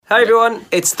Hi everyone,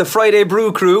 it's the Friday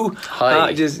Brew Crew.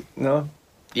 Hi. Grant. Whatever.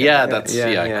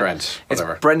 It's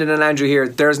Brendan and Andrew here.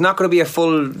 There's not going to be a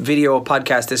full video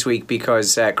podcast this week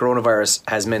because coronavirus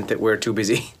has meant that we're too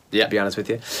busy. Yeah. To be honest with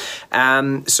you.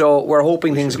 So we're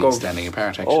hoping things go standing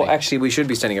apart. Actually. Oh, actually, we should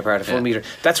be standing apart a full meter.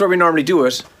 That's where we normally do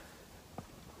it.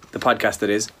 The podcast that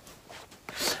is.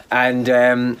 And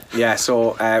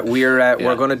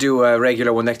we're going to do a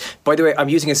regular one next. By the way, I'm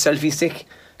using a selfie stick,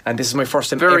 and this is my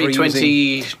first time very ever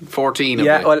 2014.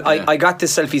 Yeah, I got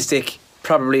this selfie stick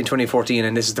probably in 2014,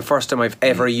 and this is the first time I've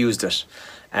ever used it.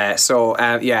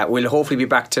 We'll hopefully be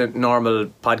back to normal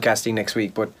podcasting next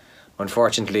week, but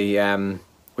unfortunately,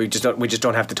 we just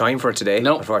don't have the time for it today.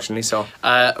 No, unfortunately. So,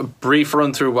 brief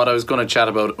run through what I was going to chat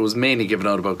about. It was mainly given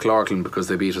out about Clorkland because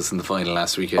they beat us in the final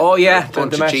last weekend. Oh yeah, a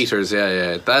bunch of cheaters.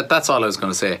 Yeah. That's all I was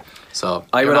going to say. So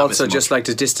I would also just like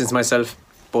to distance myself,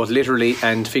 both literally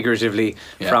and figuratively,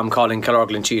 from calling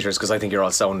Clorkland cheaters, because I think you're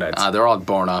all sound lads. They're all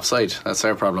born offside. That's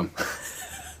their problem.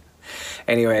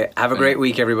 Anyway, have a great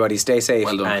week, everybody. Stay safe.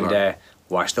 Well done, and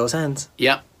wash those hands.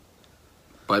 Yeah.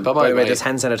 Bye. By the way, there's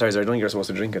hand sanitizer. I don't think you're supposed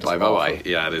to drink it. Bye.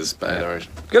 Yeah, it is bad.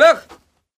 Good luck.